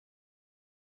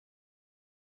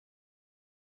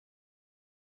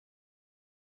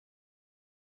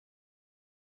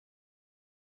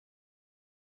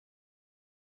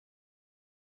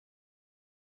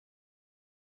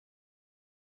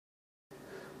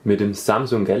Mit dem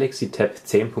Samsung Galaxy Tab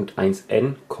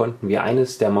 10.1n konnten wir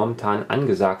eines der momentan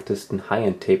angesagtesten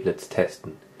High-End-Tablets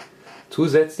testen.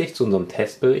 Zusätzlich zu unserem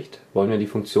Testbericht wollen wir die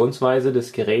Funktionsweise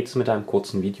des Geräts mit einem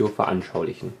kurzen Video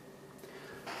veranschaulichen.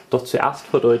 Doch zuerst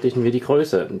verdeutlichen wir die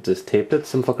Größe des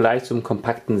Tablets im Vergleich zum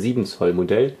kompakten 7 Zoll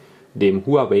Modell, dem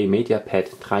Huawei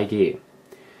MediaPad 3G.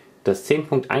 Das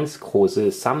 10.1 große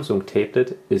Samsung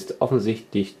Tablet ist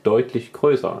offensichtlich deutlich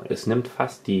größer. Es nimmt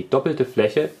fast die doppelte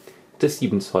Fläche des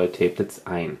 7 Zoll Tablets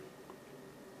ein.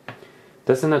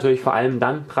 Das ist natürlich vor allem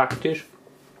dann praktisch,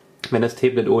 wenn das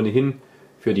Tablet ohnehin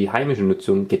für die heimische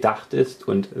Nutzung gedacht ist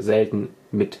und selten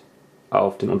mit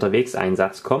auf den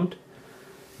Unterwegseinsatz kommt,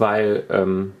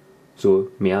 weil so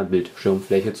mehr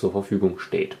Bildschirmfläche zur Verfügung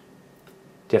steht.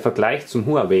 Der Vergleich zum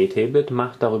Huawei Tablet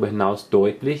macht darüber hinaus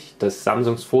deutlich, dass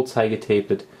Samsungs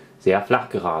Vorzeigetablet sehr flach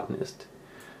geraten ist.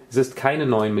 Es ist keine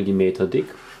 9 mm dick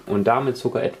und damit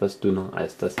sogar etwas dünner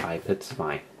als das iPad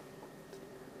 2.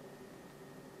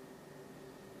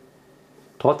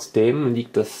 Trotzdem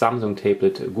liegt das Samsung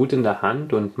Tablet gut in der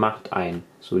Hand und macht einen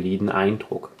soliden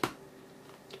Eindruck.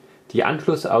 Die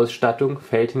Anschlussausstattung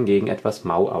fällt hingegen etwas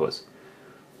mau aus.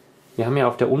 Wir haben hier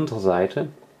auf der Unterseite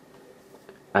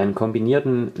einen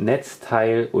kombinierten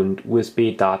Netzteil- und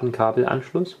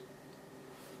USB-Datenkabelanschluss.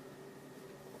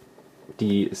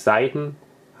 Die Seiten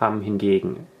haben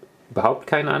hingegen überhaupt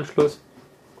keinen Anschluss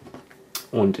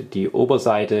und die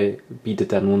Oberseite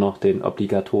bietet dann nur noch den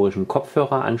obligatorischen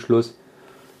Kopfhöreranschluss,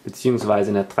 beziehungsweise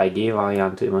in der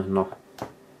 3G-Variante immerhin noch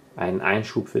einen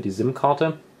Einschub für die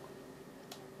SIM-Karte.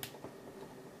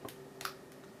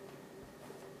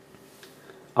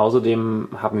 Außerdem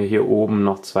haben wir hier oben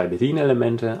noch zwei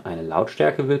Bedienelemente, eine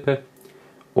Lautstärkewippe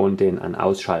und den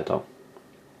An-Ausschalter.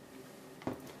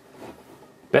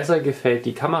 Besser gefällt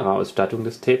die Kameraausstattung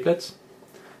des Tablets.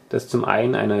 Das ist zum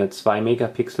einen eine 2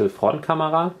 Megapixel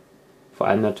Frontkamera, vor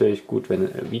allem natürlich gut, wenn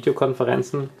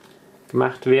Videokonferenzen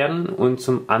gemacht werden, und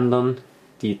zum anderen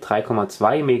die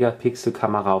 3,2 Megapixel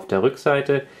Kamera auf der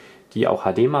Rückseite, die auch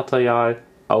HD-Material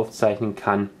aufzeichnen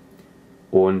kann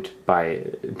und bei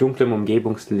dunklem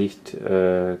Umgebungslicht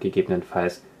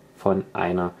gegebenenfalls von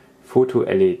einer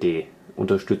Foto-LED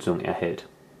Unterstützung erhält.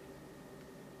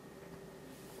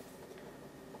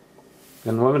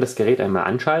 Dann wollen wir das Gerät einmal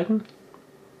anschalten.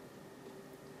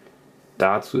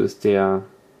 Dazu ist der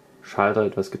Schalter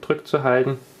etwas gedrückt zu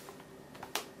halten.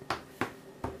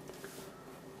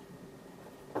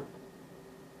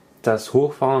 Das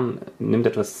Hochfahren nimmt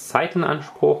etwas Zeit in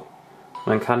Anspruch.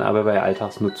 Man kann aber bei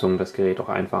Alltagsnutzung das Gerät auch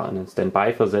einfach in den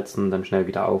Standby versetzen, dann schnell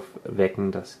wieder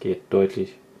aufwecken. Das geht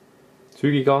deutlich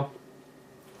zügiger.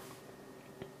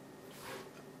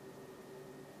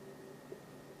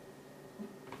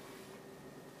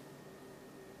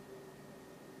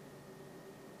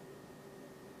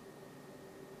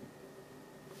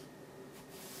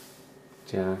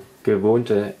 Der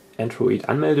gewohnte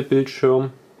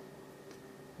Android-Anmeldebildschirm,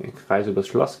 den Kreis übers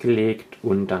Schloss gelegt,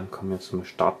 und dann kommen wir zum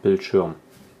Startbildschirm.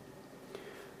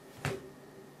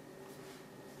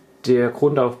 Der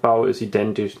Grundaufbau ist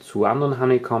identisch zu anderen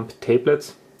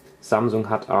Honeycomb-Tablets. Samsung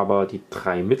hat aber die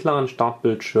 3 mittleren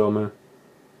Startbildschirme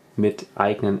mit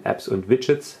eigenen Apps und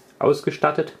Widgets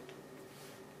ausgestattet.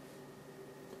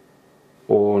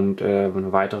 Und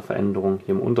eine weitere Veränderung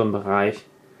hier im unteren Bereich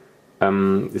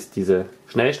ist diese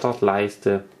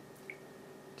Schnellstartleiste,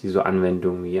 die so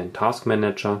Anwendungen wie ein Task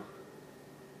Manager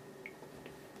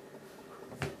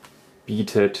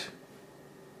bietet.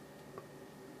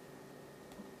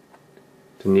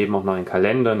 Daneben auch noch ein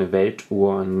Kalender, eine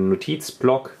Weltuhr, einen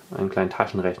Notizblock, einen kleinen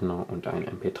Taschenrechner und einen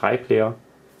MP3-Player.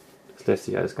 Das lässt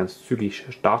sich alles ganz zügig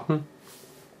starten.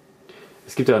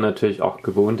 Es gibt ja natürlich auch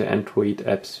gewohnte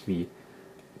Android-Apps wie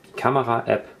die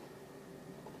Kamera-App.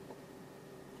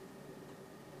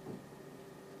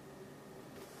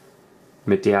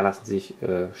 Mit der lassen sich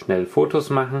schnell Fotos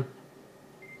machen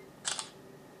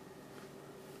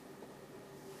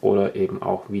oder eben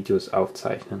auch Videos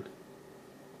aufzeichnen.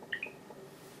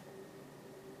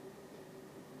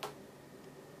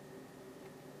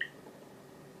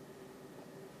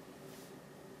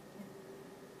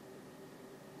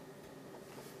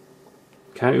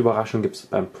 Keine Überraschung gibt es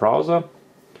beim Browser.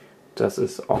 Das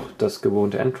ist auch das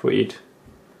gewohnte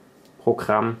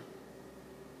Android-Programm.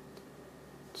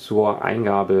 Zur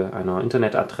Eingabe einer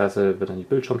Internetadresse wird dann die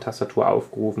Bildschirmtastatur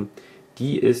aufgerufen.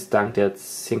 Die ist dank der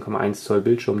 10,1 Zoll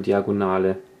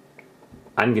Bildschirmdiagonale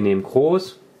angenehm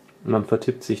groß. Man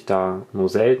vertippt sich da nur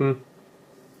selten.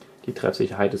 Die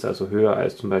Treffsicherheit ist also höher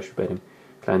als zum Beispiel bei dem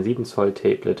kleinen 7 Zoll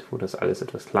Tablet, wo das alles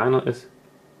etwas kleiner ist.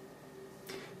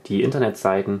 Die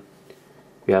Internetseiten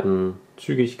werden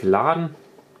zügig geladen,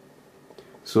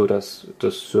 so dass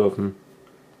das Surfen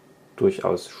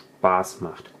durchaus Spaß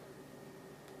macht.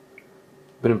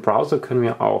 Über den Browser können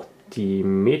wir auch die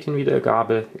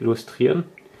Medienwiedergabe illustrieren.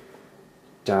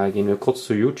 Da gehen wir kurz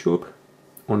zu YouTube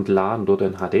und laden dort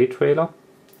den HD-Trailer.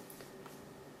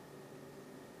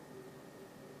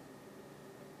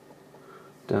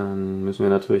 Dann müssen wir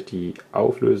natürlich die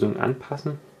Auflösung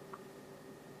anpassen.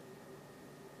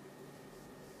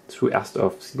 Zuerst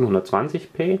auf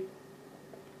 720p.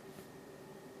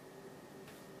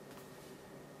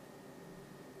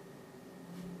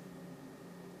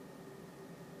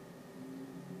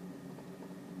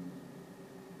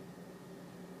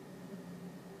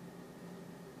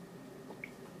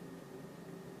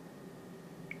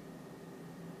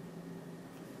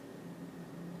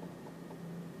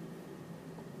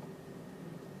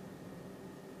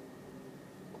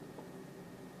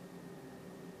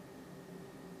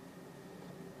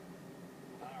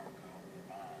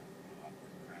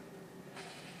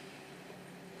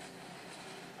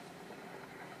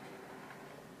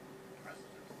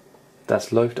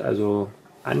 Das läuft also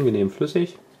angenehm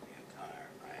flüssig.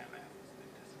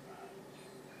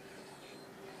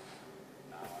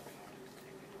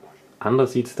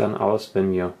 Anders sieht es dann aus,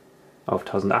 wenn wir auf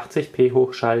 1080p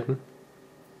hochschalten.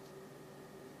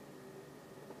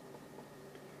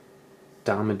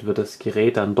 Damit wird das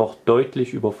Gerät dann doch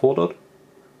deutlich überfordert.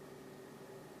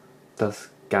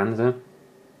 Das Ganze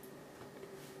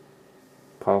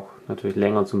braucht natürlich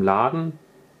länger zum Laden.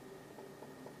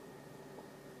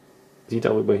 Sieht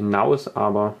darüber hinaus,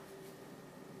 aber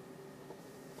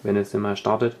wenn es immer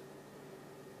startet,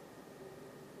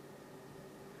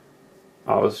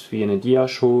 aus wie eine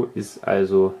Dia-Show, ist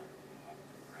also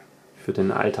für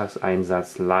den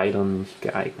Alltagseinsatz leider nicht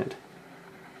geeignet.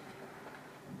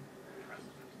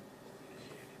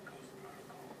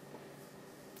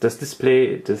 Das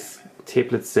Display des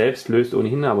Tablets selbst löst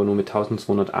ohnehin aber nur mit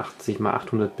 1280 x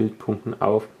 800 Bildpunkten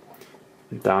auf.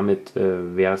 Damit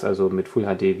wäre es also mit Full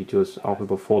HD Videos auch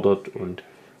überfordert und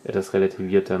das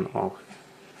relativiert dann auch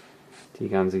die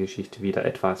ganze Geschichte wieder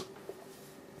etwas.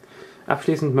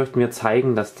 Abschließend möchten wir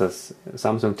zeigen, dass das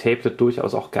Samsung Tablet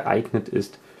durchaus auch geeignet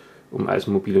ist, um als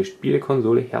mobile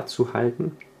Spielekonsole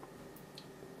herzuhalten.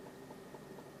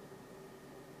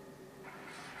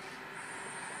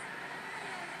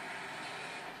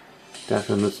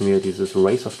 Dafür nutzen wir dieses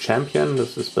Race of Champion,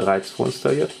 das ist bereits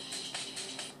vorinstalliert.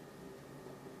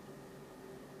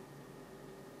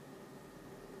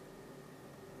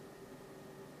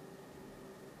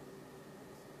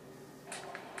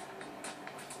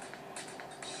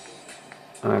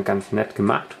 Ganz nett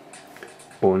gemacht,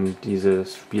 und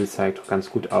dieses Spiel zeigt ganz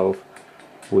gut auf,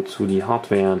 wozu die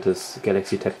Hardware des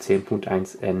Galaxy Tab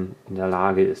 10.1n in der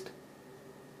Lage ist.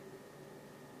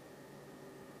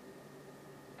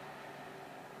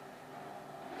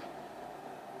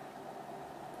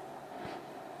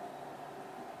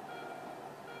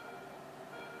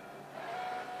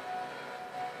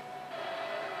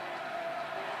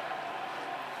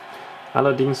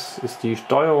 Allerdings ist die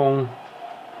Steuerung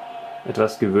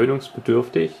etwas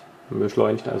gewöhnungsbedürftig. Man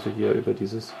beschleunigt also hier über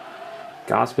dieses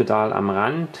Gaspedal am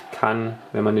Rand, kann,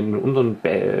 wenn man in den unteren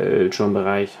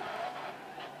Bildschirmbereich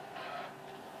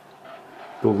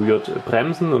berührt,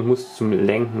 bremsen und muss zum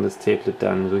Lenken des Tablet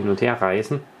dann so hin und her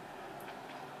reißen.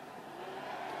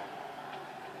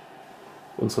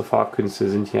 Unsere Fahrkünste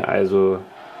sind hier also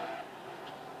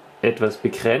etwas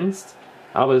begrenzt,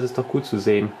 aber es ist doch gut zu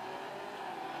sehen,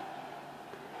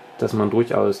 dass man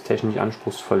durchaus technisch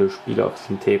anspruchsvolle Spiele auf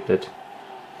diesem Tablet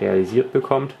realisiert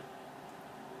bekommt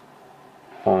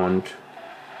und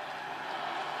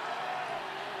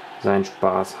seinen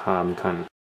Spaß haben kann.